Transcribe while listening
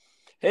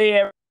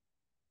Hey,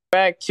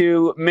 back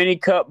to Mini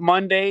Cup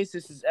Mondays.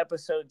 This is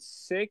episode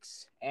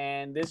 6,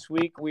 and this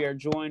week we are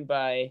joined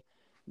by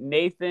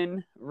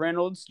Nathan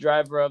Reynolds,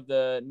 driver of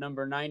the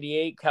number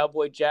 98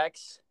 Cowboy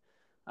Jacks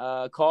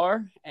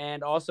car,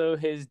 and also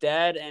his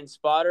dad and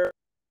spotter.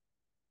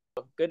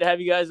 Good to have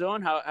you guys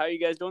on. How are you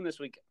guys doing this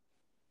week?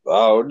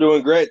 Oh, we're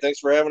doing great. Thanks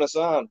for having us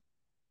on.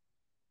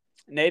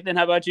 Nathan,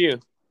 how about you?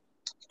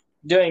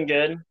 Doing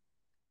good.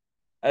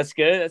 That's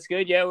good. That's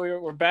good. Yeah,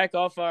 we're back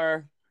off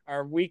our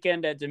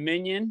weekend at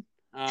Dominion,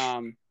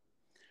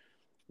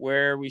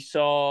 where we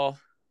saw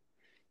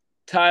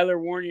Tyler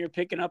Warner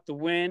picking up the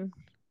win.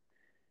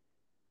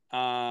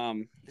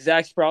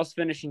 Zach Sprouse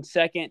finishing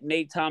second,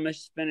 Nate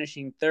Thomas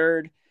finishing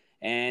third,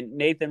 and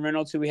Nathan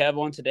Reynolds, who we have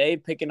on today,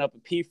 picking up a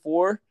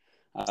P4.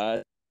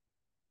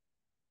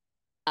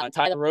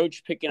 Tyler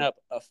Roach picking up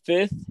a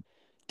fifth,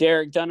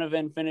 Derek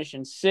Donovan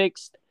finishing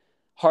sixth,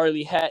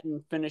 Harley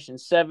Hatton finishing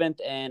seventh,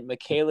 and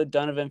Michaela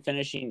Donovan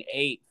finishing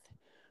eighth.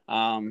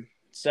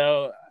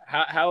 So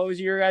how was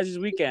your guys'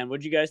 weekend? What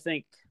did you guys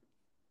think?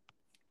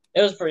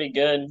 It was pretty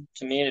good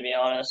to me, to be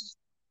honest.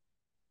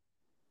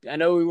 I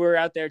know we were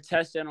out there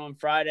testing on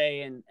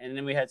Friday, and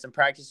then we had some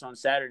practice on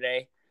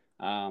Saturday.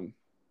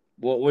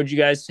 What did you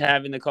guys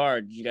have in the car?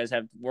 Did you guys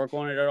have work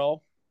on it at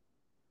all?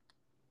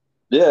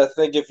 Yeah, I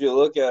think if you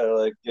look at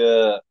it,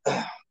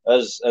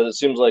 as it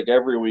seems like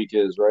every week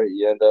is, right?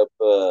 You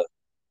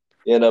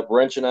end up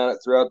wrenching on it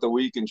throughout the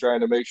week and trying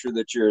to make sure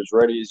that you're as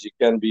ready as you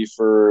can be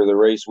for the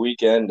race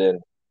weekend.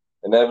 And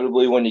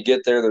inevitably, when you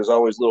get there, there's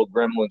always little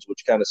gremlins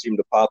which kind of seem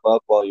to pop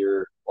up while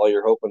you're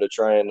hoping to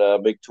try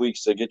and make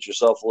tweaks to get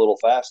yourself a little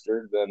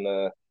faster.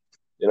 Then,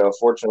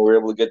 fortunately, we were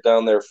able to get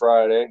down there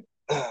Friday,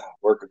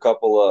 work a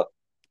couple of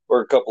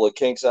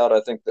kinks out.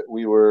 I think that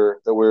we were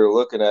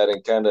looking at,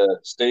 and kind of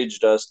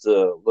staged us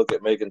to look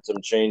at making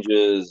some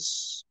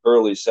changes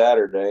early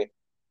Saturday.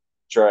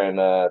 Try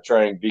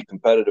and be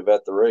competitive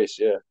at the race.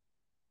 Yeah.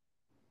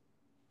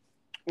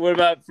 What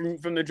about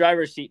from the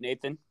driver's seat,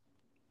 Nathan?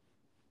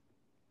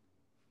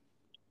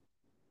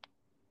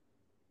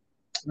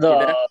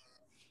 For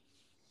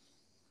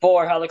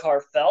how the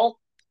car felt.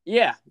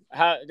 Yeah.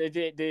 How did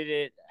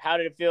it? How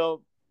did it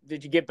feel?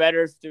 Did you get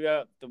better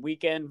throughout the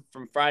weekend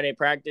from Friday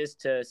practice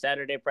to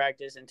Saturday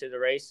practice into the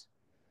race?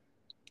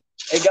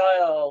 It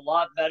got a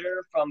lot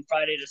better from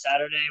Friday to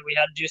Saturday. We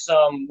had to do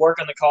some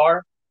work on the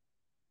car.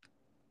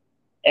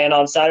 And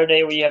on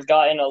Saturday, we have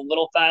gotten a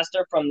little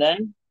faster from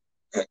then.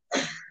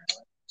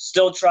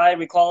 Still tried.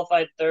 We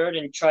qualified third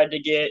and tried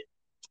to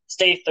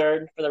stay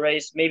third for the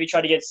race. Maybe try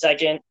to get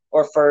second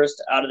or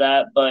first out of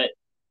that, but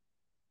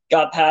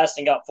got passed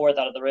and got fourth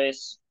out of the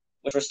race,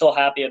 which we're still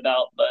happy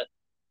about. But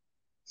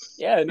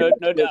yeah, no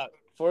doubt.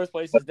 Fourth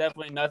place is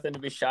definitely nothing to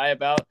be shy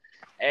about.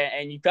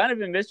 And you've kind of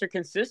been Mr.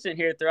 Consistent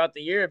here throughout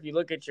the year. If you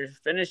look at your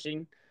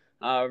finishing,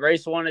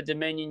 race 1 at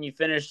Dominion, you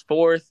finished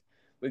fourth.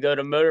 We go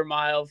to Motor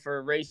Mile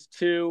for race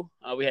 2.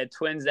 We had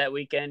twins that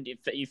weekend.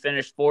 You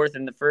finished fourth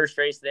in the first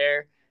race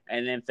there,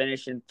 and then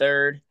finishing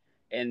third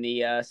in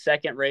the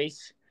second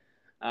race.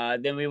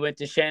 Then we went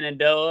to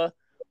Shenandoah,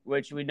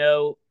 which we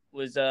know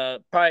was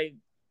probably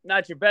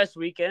not your best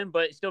weekend,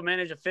 but still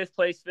managed a fifth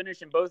place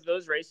finish in both of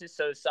those races.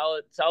 So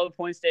solid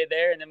points stay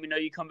there. And then we know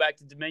you come back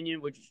to Dominion,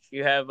 which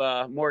you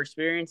have more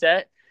experience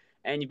at,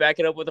 and you back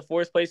it up with a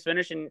fourth place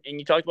finish. And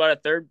you talked about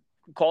a third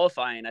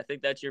qualifying. I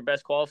think that's your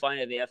best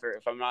qualifying of the effort,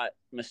 if I'm not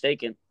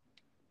mistaken.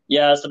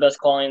 Yeah, that's the best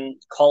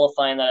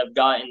qualifying that I've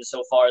gotten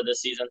so far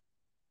this season.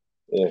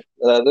 Yeah,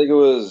 I think it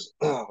was,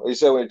 like you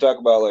said, when you talk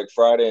about like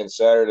Friday and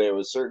Saturday, it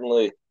was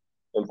certainly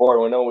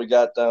important. We know we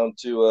got down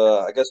to,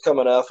 I guess,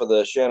 coming off of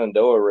the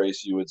Shenandoah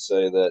race, you would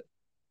say that,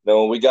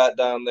 when we got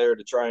down there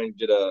to try and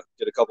get a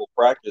couple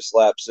practice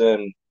laps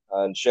in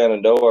on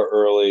Shenandoah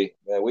early,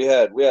 man, we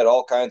had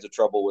all kinds of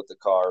trouble with the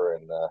car,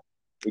 and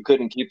we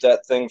couldn't keep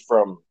that thing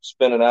from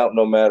spinning out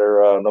no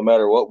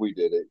matter what we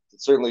did. It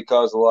certainly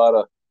caused a lot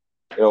of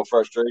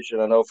frustration.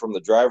 I know from the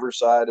driver's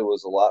side, it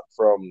was a lot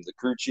from the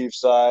crew chief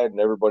side,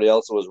 and everybody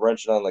else that was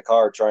wrenching on the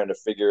car trying to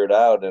figure it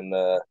out. And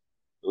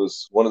it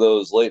was one of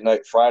those late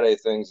night Friday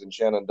things in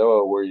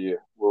Shenandoah where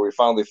we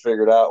finally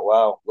figured out,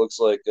 wow, looks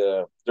like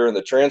during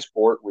the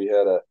transport we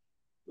had a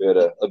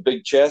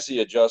big chassis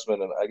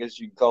adjustment, and I guess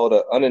you can call it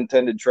an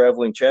unintended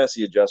traveling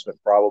chassis adjustment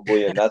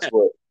probably, and that's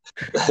what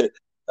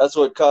that's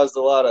what caused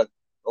a lot of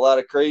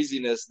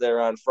craziness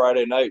there on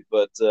Friday night.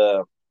 But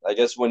I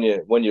guess when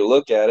you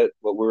look at it,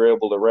 what we were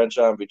able to wrench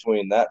on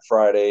between that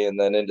Friday and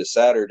then into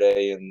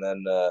Saturday, and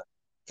then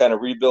kind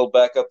of rebuild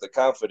back up the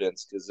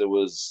confidence, because it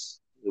was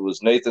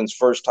Nathan's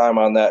first time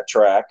on that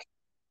track,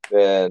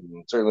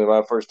 and certainly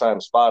my first time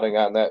spotting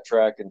on that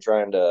track and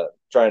trying to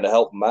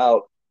help him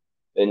out.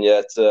 And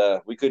yet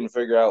we couldn't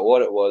figure out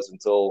what it was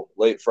until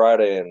late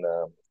Friday. And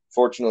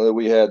fortunately,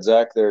 we had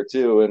Zach there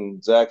too.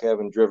 And Zach,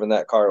 having driven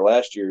that car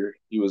last year,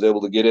 he was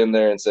able to get in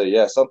there and say,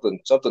 "Yeah,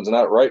 something's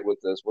not right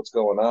with this. What's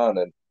going on?"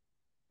 And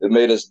it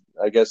made us,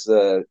 I guess,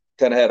 kind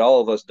of had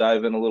all of us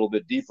dive in a little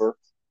bit deeper.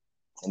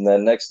 And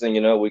then next thing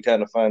you know, we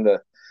find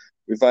a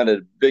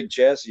big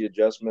chassis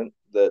adjustment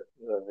that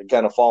had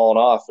kind of fallen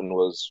off and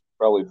was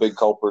probably a big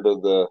culprit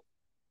of a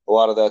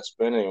lot of that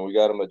spinning. We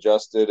got him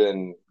adjusted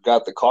and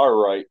got the car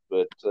right,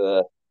 but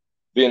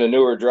being a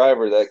newer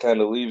driver, that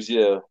kind of leaves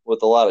you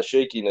with a lot of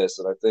shakiness.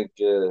 And I think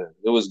it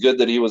was good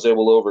that he was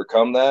able to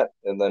overcome that.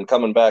 And then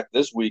coming back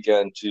this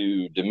weekend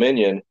to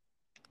Dominion,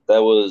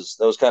 that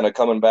was kind of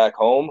coming back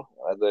home.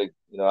 I think,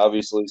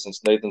 obviously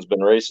since Nathan's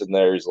been racing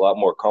there, he's a lot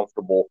more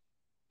comfortable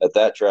at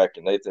that track.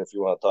 And Nathan, if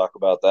you want to talk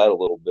about that a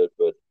little bit,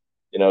 but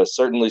it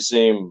certainly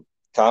seemed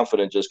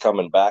confident just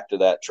coming back to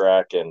that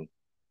track, and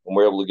when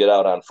we're able to get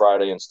out on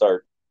Friday and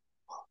start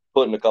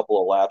putting a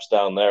couple of laps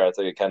down there, I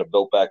think it kind of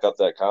built back up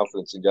that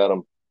confidence and got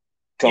him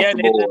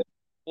comfortable. Yeah,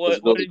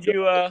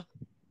 Nathan,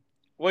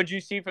 what did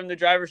you see from the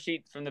driver's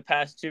sheet from the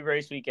past 2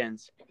 race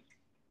weekends?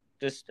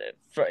 Just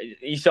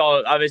you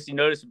saw, obviously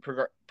notice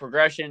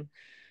progression.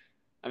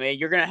 I mean,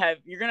 you're gonna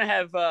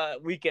have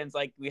weekends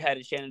like we had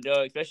at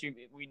Shenandoah. Especially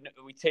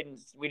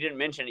we didn't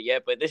mention it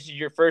yet, but this is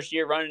your first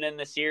year running in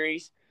the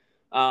series.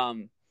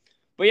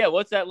 But yeah,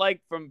 what's that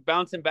like from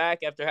bouncing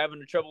back after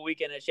having a trouble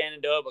weekend at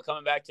Shenandoah, but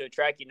coming back to a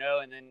track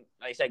and then,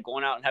 like I said,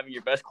 going out and having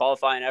your best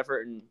qualifying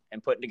effort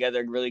and putting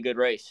together a really good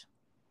race?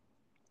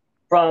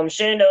 From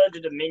Shenandoah to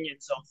Dominion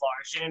so far,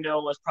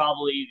 Shenandoah was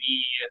probably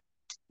the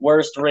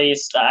worst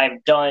race that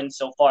I've done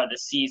so far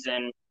this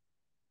season,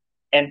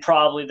 and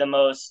probably the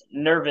most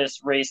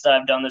nervous race that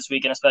I've done this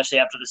weekend, especially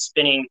after the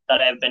spinning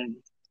that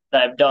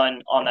I've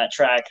done on that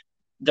track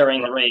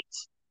during the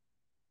race.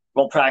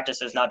 Well,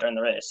 practices, not during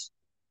the race.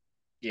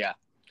 Yeah.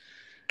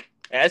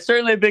 It's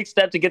certainly a big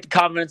step to get the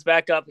confidence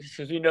back up,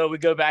 because we know we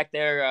go back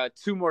there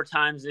 2 more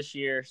times this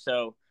year.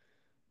 So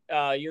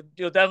you'll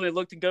definitely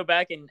look to go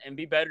back and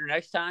be better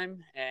next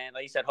time. And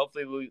like you said,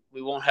 hopefully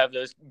we won't have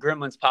those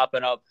gremlins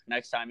popping up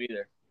next time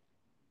either.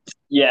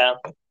 Yeah.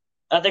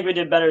 I think we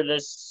did better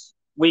this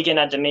weekend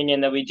at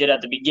Dominion than we did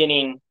at the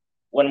beginning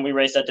when we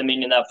raced at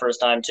Dominion that first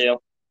time too.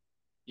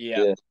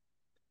 Yeah.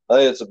 I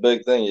think it's a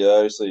big thing. You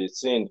obviously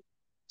seen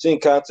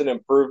constant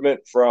improvement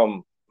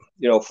from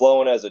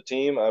flowing as a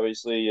team.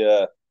 Obviously,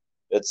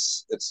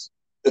 it's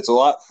a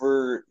lot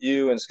for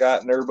you and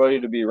Scott and everybody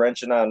to be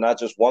wrenching on not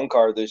just one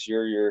car this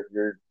year.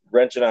 You're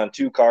wrenching on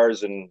 2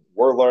 cars, and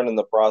we're learning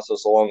the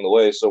process along the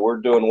way. So we're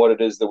doing what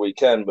it is that we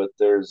can, but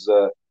there's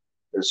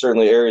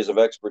certainly areas of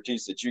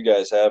expertise that you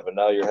guys have, and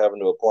now you're having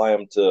to apply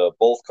them to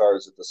both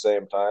cars at the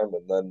same time,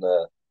 and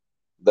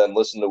then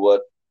listen to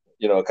what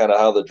kind of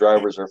how the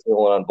drivers are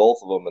feeling on both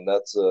of them, and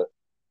that's a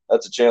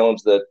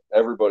challenge that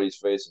everybody's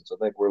facing. So I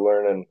think we're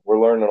learning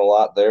a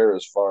lot there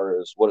as far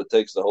as what it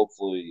takes to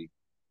hopefully,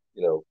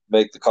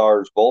 make the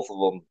cars, both of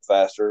them,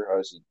 faster.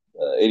 Obviously,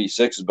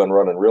 86 has been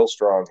running real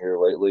strong here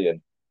lately, and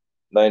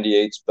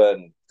 98's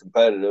been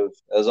competitive.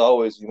 As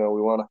always, we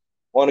want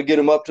to get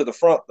them up to the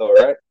front, though,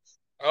 right?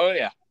 Oh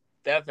yeah,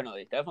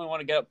 definitely want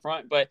to get up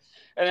front. But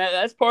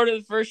that's part of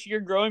the first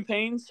year growing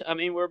pains. I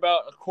mean, we're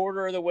about a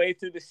quarter of the way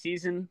through the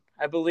season,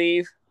 I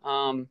believe.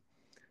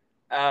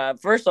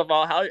 First of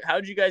all, how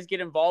did you guys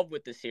get involved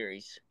with the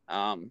series?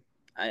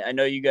 I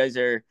know you guys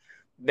are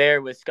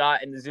there with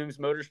Scott and the Zooms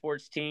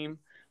Motorsports team.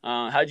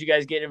 How did you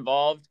guys get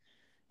involved?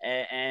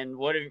 And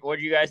what are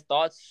you guys'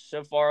 thoughts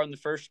so far on the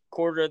first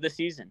quarter of the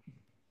season?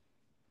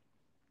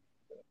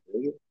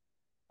 We've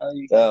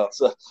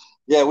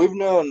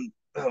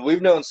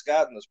known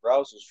Scott and the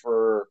Sprouses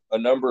for a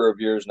number of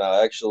years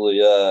now. Actually,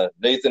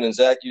 Nathan and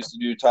Zach used to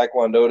do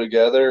Taekwondo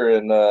together,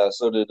 and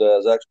so did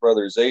Zach's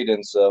brother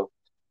Zayden. So,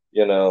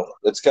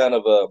 it's kind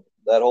of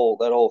that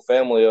whole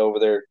family over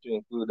there, to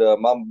include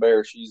Mama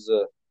Bear. She's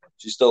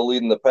still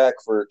leading the pack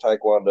for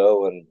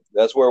Taekwondo, and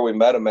that's where we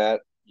met him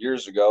at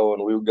years ago.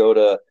 And we would go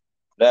to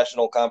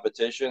national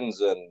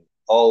competitions, and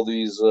all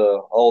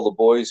the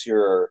boys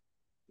here are,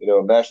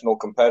 national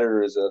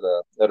competitors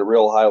at a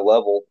real high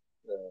level.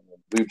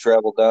 We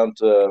travel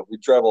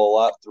a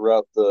lot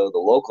throughout the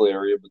local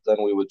area, but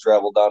then we would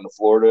travel down to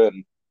Florida,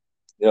 and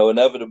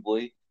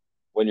inevitably,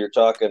 when you're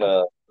talking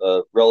a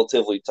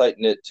relatively tight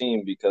knit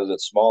team, because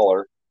it's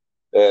smaller,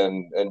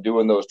 and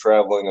doing those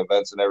traveling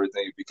events and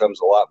everything, it becomes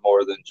a lot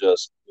more than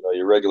just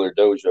your regular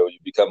dojo. You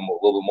become a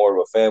little bit more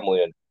of a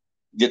family and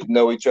get to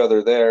know each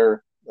other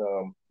there.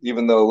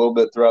 Even though a little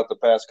bit throughout the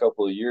past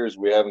couple of years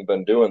we haven't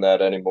been doing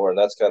that anymore, and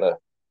that's kind of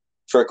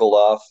trickled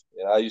off.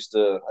 I used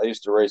to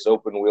race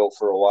open wheel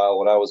for a while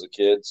when I was a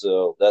kid,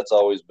 so that's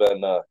always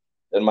been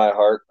in my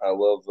heart. I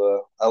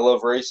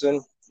love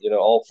racing,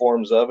 all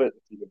forms of it.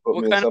 If you can put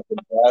me in something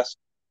fast.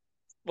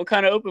 What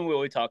kind of open wheel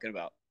are we talking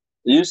about?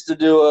 I used to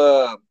do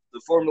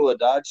the Formula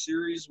Dodge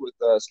series with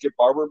Skip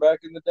Barber back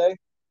in the day.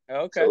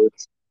 Okay. So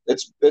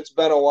it's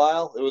been a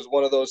while. It was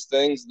one of those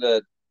things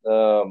that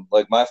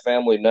like my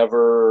family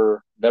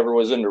never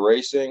was into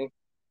racing,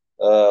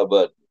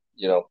 but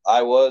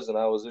I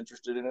was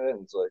interested in it.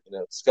 And it's like,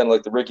 it's kind of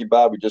like the Ricky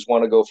Bobby, just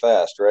want to go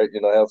fast, right?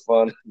 Have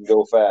fun and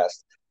go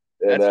fast.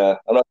 And I'm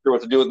not sure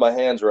what to do with my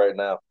hands right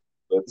now,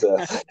 but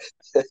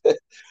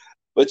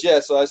but yeah,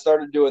 so I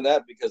started doing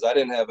that because I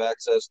didn't have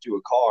access to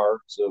a car.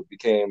 So it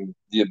became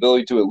the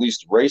ability to at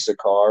least race a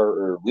car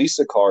or lease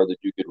a car that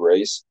you could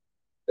race.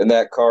 and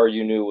that car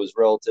you knew was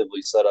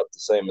relatively set up the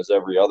same as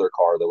every other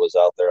car that was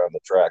out there on the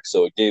track.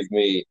 So it gave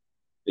me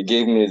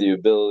the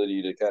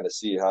ability to kind of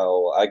see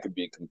how I could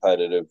be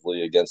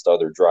competitively against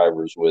other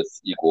drivers with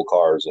equal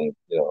cars, and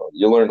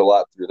you learned a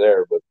lot through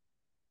there. But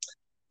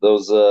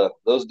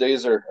those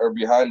days are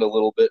behind a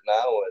little bit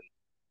now,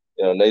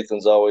 and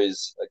Nathan's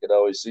always, I could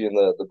always see in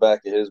the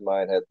back of his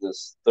mind, had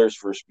this thirst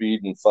for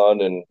speed and fun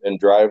and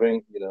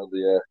driving. I don't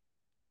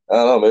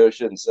know, maybe I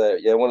shouldn't say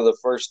it. Yeah, one of the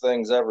first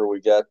things ever,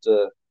 we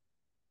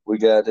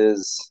got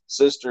his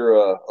sister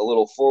a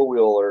little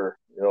four-wheeler,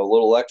 a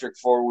little electric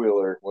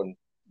four-wheeler when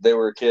they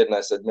were a kid, and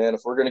I said, man,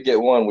 if we're gonna get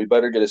one, we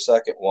better get a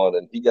second one.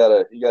 And he got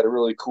a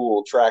really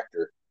cool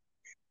tractor.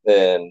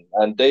 And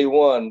on day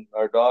one,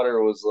 our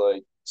daughter was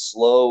like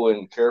slow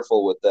and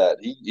careful with that.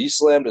 He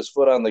slammed his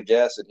foot on the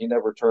gas and he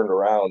never turned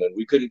around, and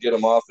we couldn't get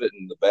him off it,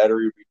 and the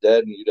battery would be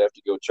dead, and you'd have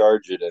to go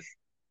charge it. And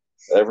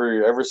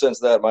ever since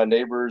that, my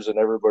neighbors and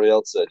everybody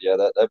else said, yeah,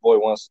 that boy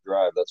wants to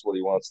drive. That's what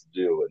he wants to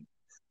do.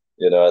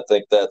 And I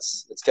think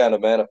it's kind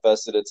of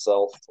manifested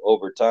itself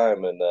over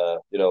time. And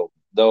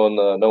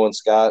knowing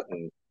Scott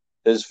and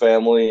his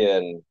family,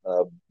 and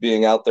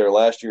being out there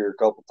last year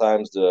a couple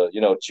times to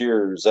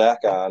cheer Zach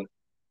on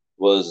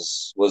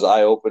was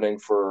eye opening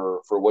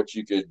for what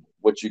you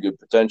could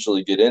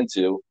potentially get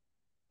into.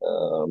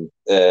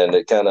 And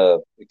it kind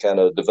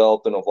of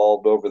developed and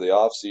evolved over the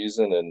off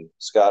season, and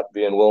Scott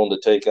being willing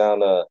to take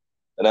on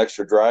an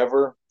extra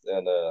driver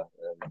and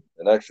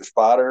an extra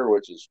spotter,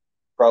 which is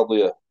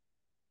probably a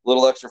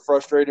little extra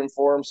frustrating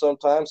for him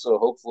sometimes. So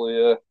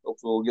hopefully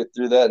we'll get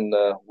through that, and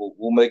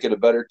we'll make it a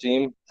better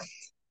team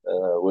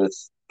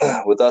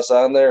with us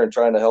on there and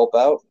trying to help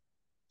out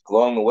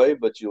along the way.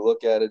 But you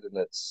look at it, and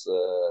it's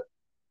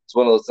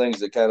one of those things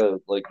that kind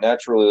of like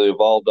naturally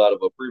evolved out of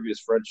a previous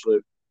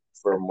friendship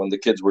from when the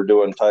kids were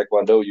doing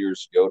Taekwondo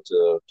years ago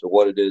to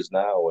what it is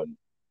now. And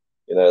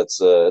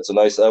it's a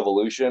nice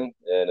evolution,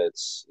 and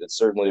it's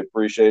certainly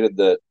appreciated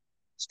that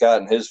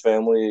Scott and his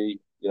family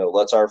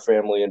lets our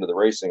family into the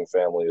racing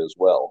family as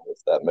well,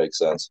 if that makes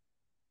sense.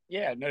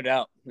 Yeah, no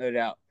doubt.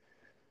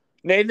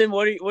 Nathan,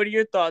 what are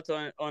your thoughts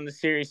on the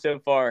series so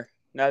far,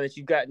 now that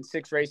you've gotten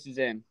 6 races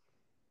in?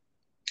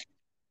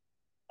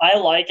 I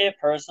like it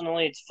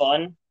personally. It's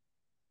fun,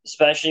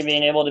 especially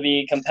being able to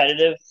be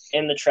competitive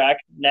in the track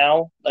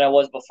now than I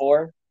was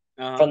before,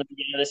 from the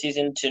beginning of the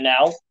season to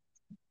now.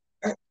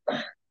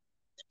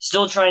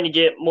 Still trying to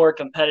get more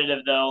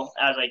competitive, though,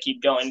 as I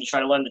keep going to try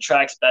to learn the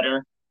tracks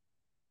better.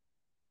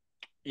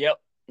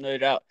 Yep, no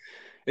doubt.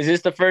 Is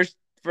this the first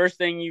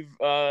thing you've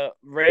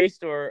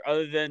raced, or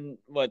other than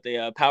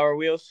the Power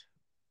Wheels?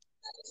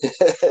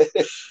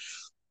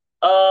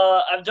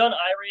 I've done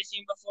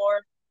iRacing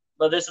before,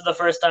 but this is the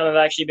first time I've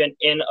actually been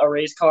in a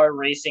race car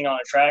racing on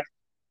a track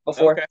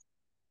before. Okay.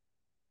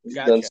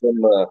 Gotcha. Done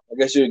some, I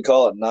guess you would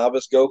call it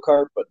novice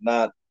go-kart, but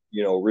not,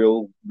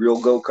 real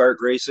go-kart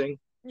racing.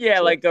 Yeah,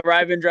 so, like the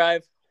ride and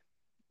drive.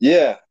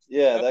 Yeah,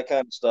 that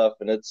kind of stuff.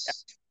 And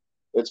it's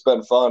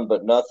been fun,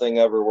 but nothing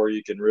ever where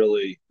you can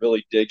really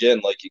dig in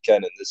like you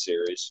can in this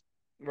series.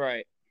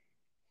 Right.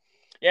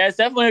 Yeah, it's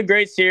definitely a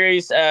great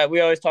series. We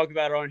always talk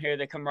about it on here.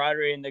 The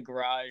camaraderie in the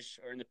garage,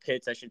 or in the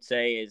pits, I should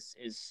say,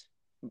 is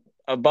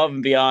above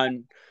and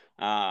beyond.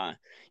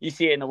 You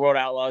see it in the World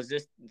Outlaws.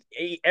 Just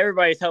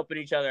everybody's helping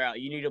each other out.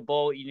 You need a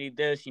bolt, you need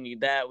this, you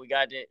need that. We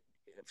got it.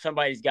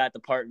 Somebody's got the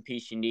part and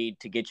piece you need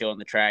to get you on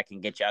the track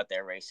and get you out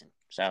there racing.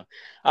 So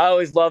I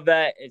always love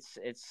that. It's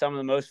some of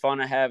the most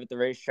fun I have at the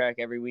racetrack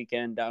every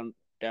weekend down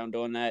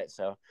doing that.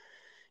 So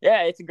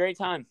yeah, it's a great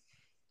time.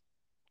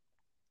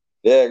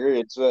 Yeah, I agree.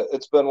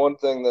 It's been one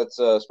thing that's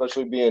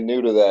especially being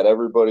new to that.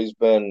 Everybody's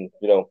been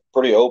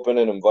pretty open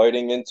and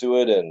inviting into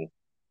it, and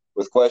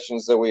with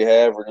questions that we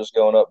have, we're just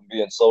going up and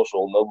being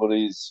social.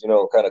 Nobody's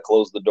kind of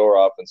closed the door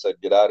off and said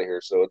get out of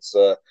here. So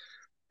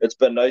it's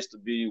been nice to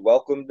be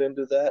welcomed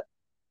into that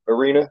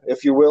arena,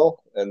 if you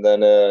will. And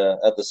then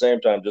at the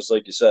same time, just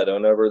like you said,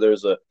 whenever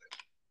there's a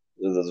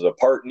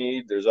part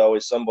need, there's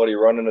always somebody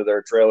running to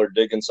their trailer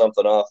digging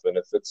something off. And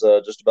if it's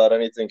just about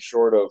anything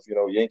short of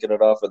yanking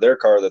it off of their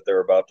car that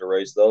they're about to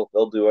race,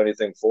 they'll do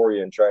anything for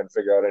you and try and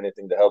figure out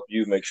anything to help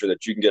you make sure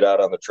that you can get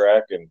out on the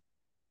track. And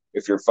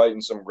if you're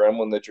fighting some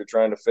gremlin that you're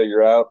trying to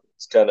figure out,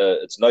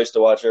 it's nice to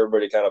watch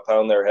everybody kind of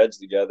pound their heads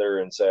together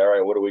and say, all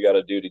right, what do we got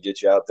to do to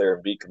get you out there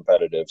and be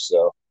competitive?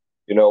 So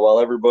while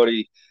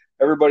everybody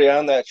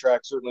on that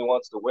track certainly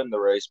wants to win the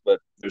race,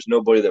 but there's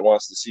nobody that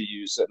wants to see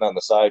you sitting on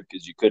the side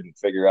because you couldn't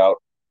figure out,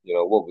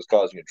 what was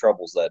causing you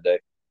troubles that day.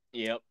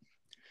 Yep.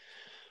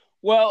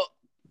 Well,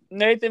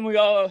 Nathan, we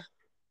know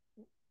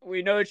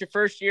it's your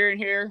first year in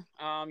here.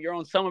 You're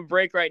on summer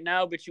break right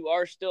now, but you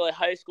are still a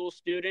high school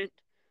student.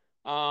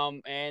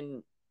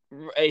 And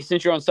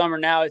since you're on summer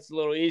now, it's a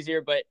little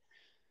easier, but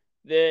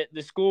the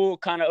school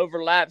kind of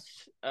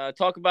overlaps.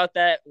 Talk about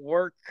that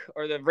work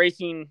or the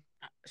racing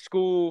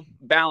school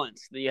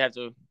balance that you have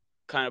to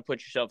kind of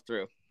put yourself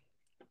through.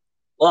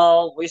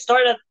 Well,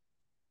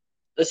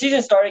 the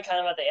season started kind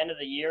of at the end of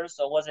the year,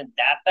 so it wasn't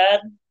that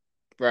bad.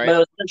 Right. But I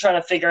was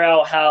trying to figure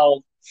out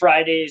how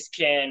Fridays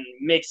can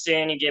mix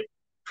in and get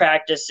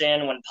practice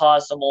in when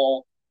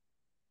possible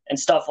and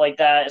stuff like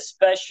that,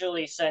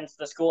 especially since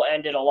the school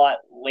ended a lot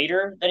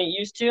later than it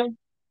used to.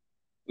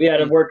 We had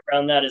to work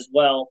around that as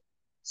well.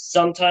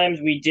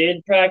 Sometimes we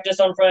did practice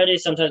on Friday,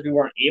 sometimes we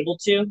weren't able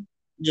to.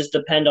 Just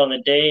depend on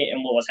the day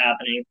and what was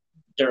happening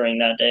during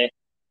that day.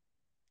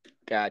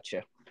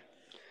 Gotcha.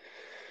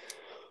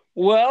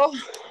 Well,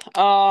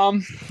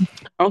 I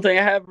don't think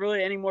I have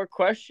really any more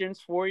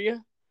questions for you.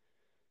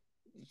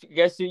 I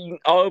guess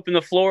I'll open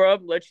the floor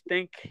up, let you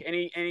thank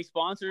any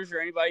sponsors or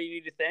anybody you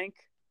need to thank.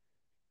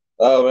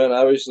 Oh man,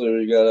 obviously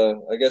we gotta.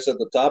 I guess at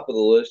the top of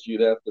the list,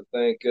 you'd have to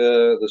thank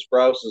the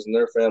Sprouses and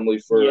their family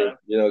for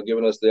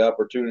giving us the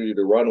opportunity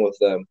to run with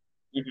them.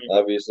 Mm-hmm.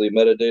 Obviously,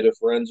 Metadata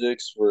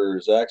Forensics for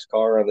Zach's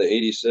car on the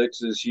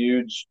 86 is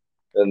huge,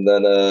 and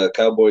then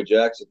Cowboy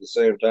Jacks at the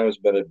same time has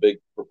been a big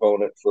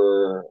proponent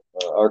for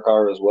our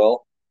car as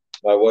well.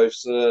 My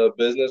wife's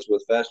business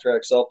with Fast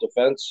Track Self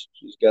Defense.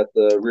 She's got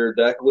the rear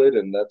deck lid,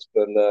 and that's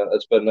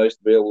been nice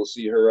to be able to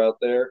see her out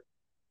there.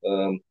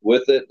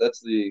 With it,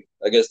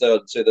 I guess I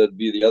would say that'd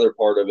be the other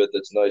part of it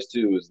that's nice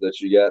too, is that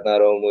you got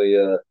not only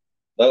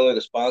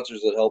the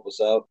sponsors that help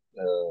us out,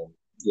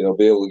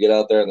 be able to get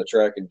out there on the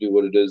track and do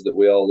what it is that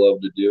we all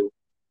love to do,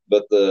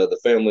 but the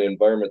family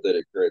environment that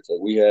it creates.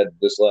 Like we had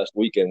this last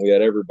weekend, we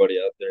had everybody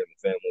out there in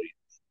the family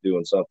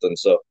doing something.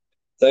 So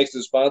thanks to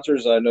the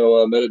sponsors. I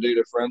know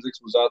Metadata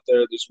Forensics was out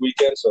there this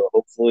weekend, so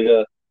hopefully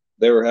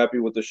they were happy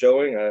with the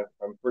showing.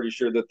 I'm pretty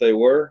sure that they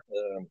were.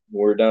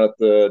 We're down at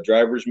the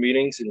drivers'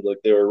 meeting. Seems like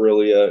they were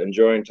really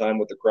enjoying time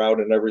with the crowd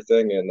and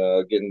everything,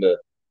 and getting to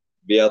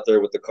be out there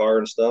with the car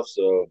and stuff.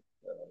 So,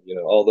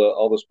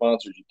 all the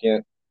sponsors, you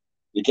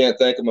can't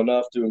thank them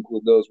enough, to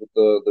include those with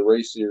the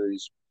race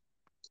series.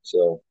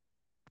 So,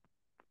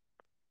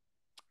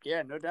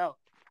 yeah, no doubt.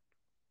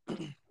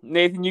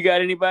 Nathan, you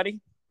got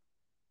anybody?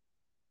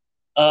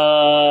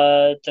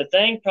 To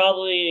thank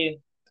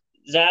probably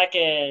Zach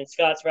and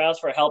Scott Sprouse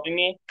for helping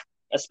me,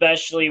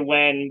 especially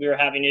when we were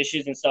having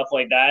issues and stuff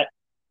like that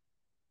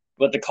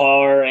with the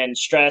car and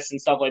stress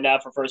and stuff like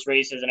that for first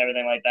races and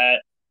everything like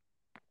that.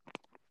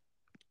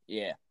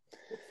 Yeah.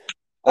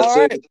 I'd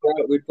say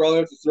we'd probably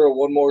have to throw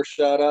one more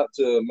shout out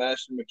to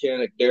master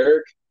mechanic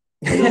Derek.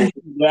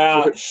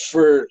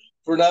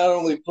 For not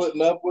only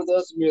putting up with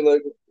us. I mean,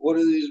 like, what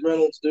are these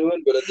Reynolds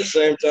doing? But at the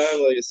same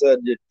time, like I said,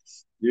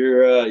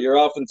 you're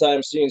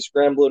oftentimes seen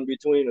scrambling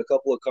between a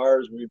couple of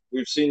cars.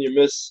 We've seen you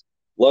miss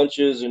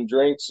lunches and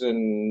drinks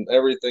and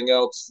everything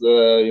else.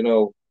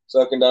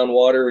 Sucking down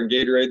water and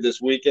Gatorade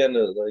this weekend.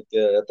 At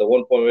the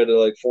one point, we had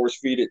to force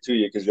feed it to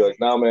you because you're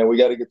like, "No, man, we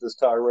got to get this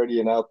car ready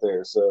and out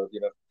there." So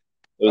it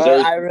was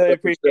I really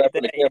appreciate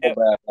that.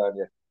 Camelback on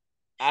you.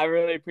 I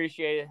really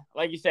appreciate it.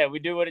 Like you said, we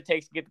do what it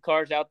takes to get the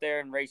cars out there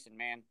and racing,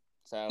 man.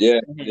 So yeah,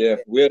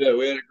 we had a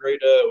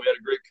great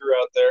crew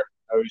out there.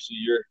 Obviously,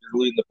 you're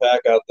leading the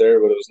pack out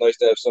there, but it was nice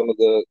to have some of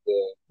the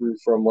crew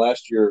from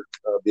last year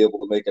be able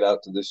to make it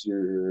out to this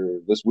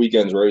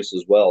weekend's race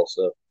as well.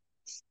 So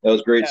that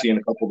was great seeing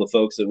a couple of the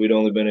folks that we'd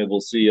only been able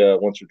to see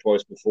once or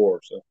twice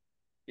before. So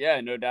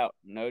yeah, no doubt.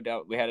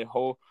 We had a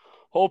whole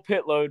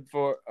pit load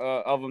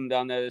of them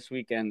down there this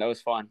weekend. That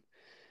was fun.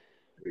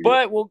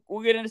 But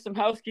we'll get into some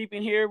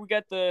housekeeping here. I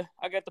got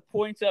the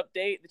points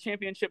update, the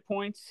championship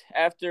points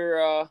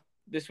after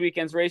this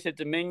weekend's race at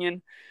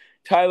Dominion.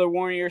 Tyler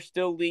Warnier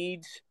still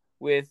leads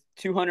with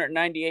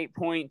 298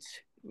 points.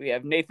 We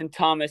have Nathan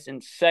Thomas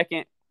in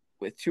second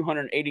with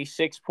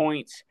 286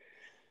 points.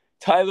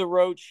 Tyler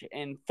Roach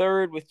in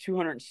third with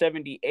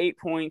 278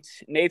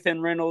 points. Nathan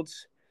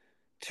Reynolds,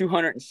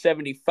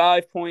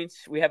 275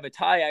 points. We have a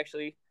tie,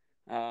 actually,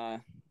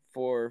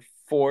 for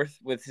fourth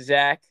with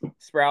Zach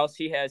Sprouse.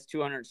 He has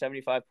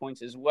 275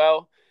 points as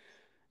well.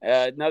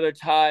 Another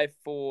tie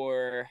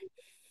for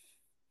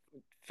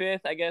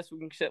fifth, I guess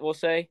we'll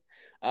say.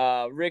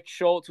 Rick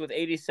Schultz with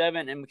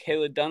 87 and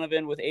Michaela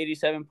Donovan with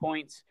 87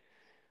 points.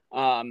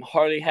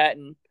 Harley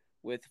Hatton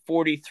with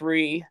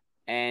 43,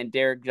 and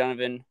Derek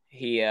Donovan,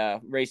 he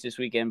raced this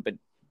weekend but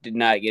did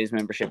not get his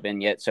membership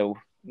in yet, so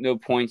no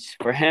points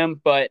for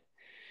him. But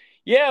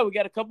yeah, we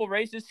got a couple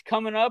races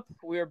coming up.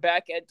 We are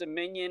back at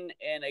Dominion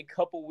in a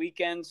couple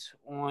weekends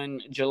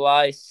on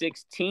July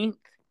 16th.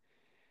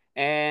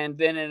 And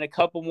then in a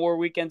couple more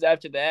weekends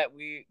after that,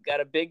 we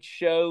got a big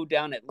show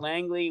down at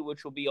Langley,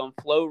 which will be on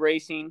Flow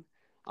Racing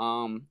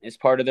as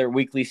part of their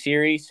weekly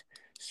series.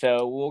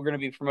 So we're going to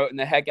be promoting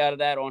the heck out of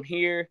that on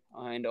here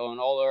and on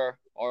all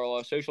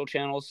our social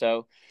channels.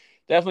 So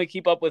definitely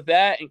keep up with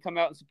that and come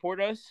out and support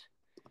us.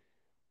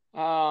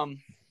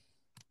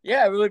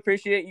 Yeah, I really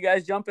appreciate you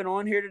guys jumping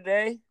on here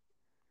today.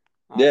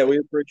 Yeah, we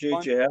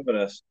appreciate you having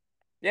us.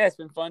 Yeah, it's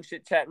been fun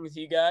chit-chatting with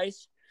you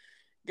guys.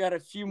 Got a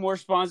few more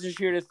sponsors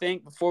here to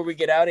thank before we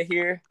get out of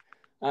here.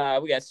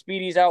 We got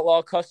Speedy's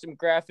Outlaw Custom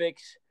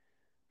Graphics,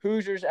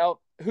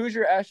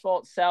 Hoosier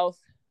Asphalt South,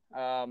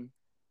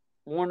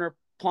 Warner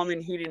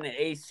Plumbing, Heating, and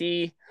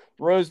AC,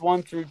 Rows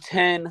 1 through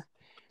 10,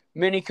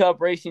 Mini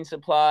Cup Racing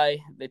Supply,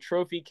 The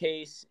Trophy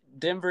Case,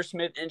 Denver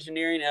Smith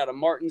Engineering out of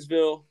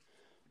Martinsville,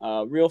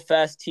 Real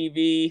Fast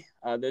TV.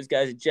 Those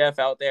guys, Jeff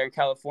out there in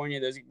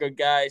California, those are good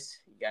guys.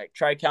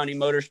 Tri-County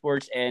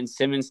Motorsports, and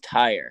Simmons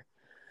Tire.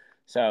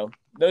 So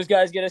those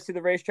guys get us to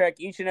the racetrack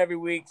each and every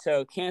week,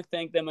 so can't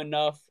thank them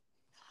enough.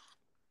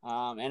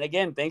 And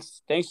again,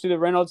 thanks to the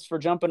Reynolds for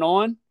jumping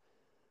on.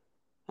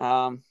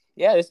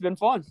 Yeah, this has been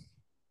fun.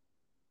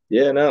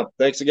 Yeah, no,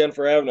 thanks again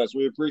for having us.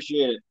 We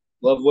appreciate it.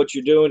 Love what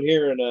you're doing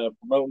here and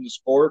promoting the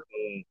sport,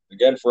 and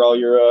again for all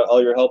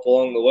your help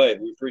along the way.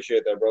 We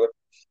appreciate that, brother.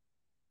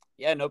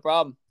 Yeah, no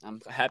problem.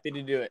 I'm happy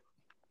to do it.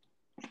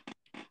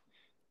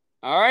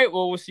 All right,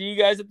 well, we'll see you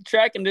guys at the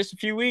track in just a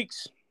few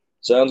weeks.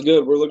 Sounds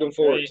good. We're looking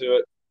forward to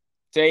it.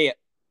 See ya.